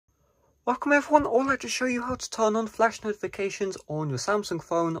Welcome everyone, I'd like to show you how to turn on flash notifications on your Samsung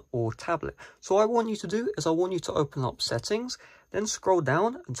phone or tablet. So what I want you to do is I want you to open up settings, then scroll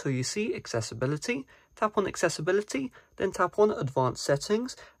down until you see accessibility, tap on accessibility, then tap on advanced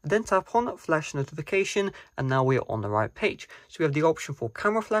settings, then tap on flash notification, and now we're on the right page. So we have the option for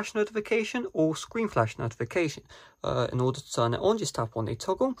camera flash notification or screen flash notification. In order to turn it on, just tap on a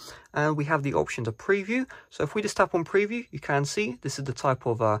toggle, and we have the option to preview. So if we just tap on preview, you can see this is the type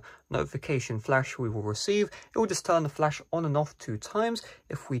of notification flash we will receive. It will just turn the flash on and off 2 times.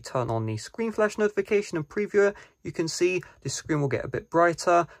 If we turn on the screen flash notification and preview it, you can see the screen will get a bit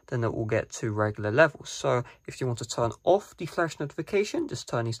brighter, then it will get to regular levels. So if you want to turn off the flash notification, just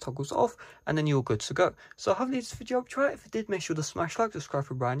turn these toggles off and then you're good to go. So hopefully this video helped you out. If it did, make sure to smash like, subscribe if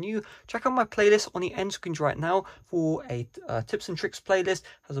you're brand new. Check out my playlist on the end screens right now for a tips and tricks playlist.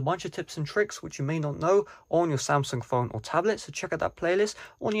 It has a bunch of tips and tricks which you may not know on your Samsung phone or tablet. So check out that playlist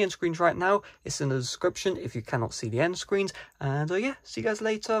on the end screens right now. It's in the description if you cannot see the end screens. And yeah, see you guys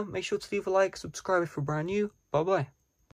later. Make sure to leave a like, subscribe if you're brand new. Bye bye.